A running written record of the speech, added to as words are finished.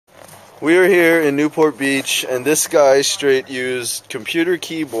We are here in Newport Beach, and this guy straight used computer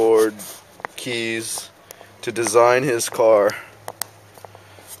keyboard keys to design his car.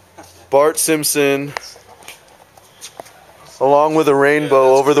 Bart Simpson, along with a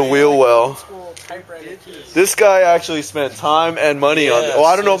rainbow over the wheel well. This guy actually spent time and money on it. Well,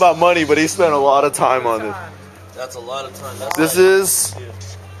 I don't know about money, but he spent a lot of time on this. That's a lot of time.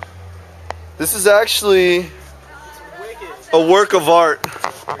 This is actually a work of art.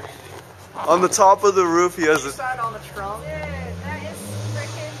 On the top of the roof, he has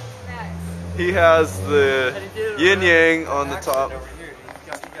he has the yin yang on the top.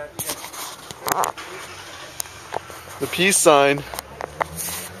 The peace sign.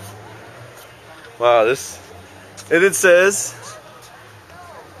 Wow, this. And it says,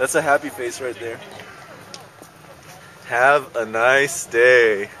 that's a happy face right there. Have a nice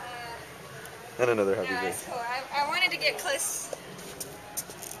day. And another happy face. Cool. I wanted to get close.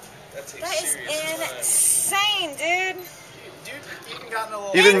 That is insane, dude.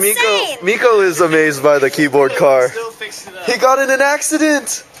 Even Meiko is amazed by the keyboard car. He got in an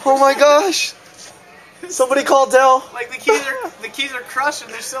accident. Oh my gosh. Somebody call Dell. Like the keys are crushed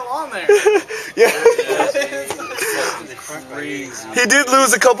and they're still on there. Yeah. Crazy. He did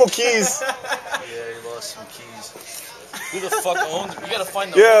lose a couple keys. Yeah, he lost some keys. Who the fuck owns it? We gotta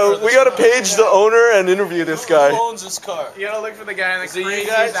find the owner Yeah, of we this gotta car. page the owner and interview this Who guy. owns this car? You gotta look for the guy in the Is it you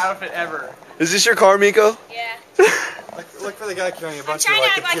craziest guys? outfit ever. Is this your car, Meiko? Yeah. Look for the guy carrying a bunch of trying to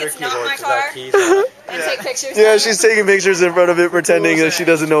like act like computer it's not my keyboards without car. keys on it. And take pictures. Yeah, she's taking pictures in front of it, pretending that she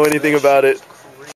doesn't know anything about it.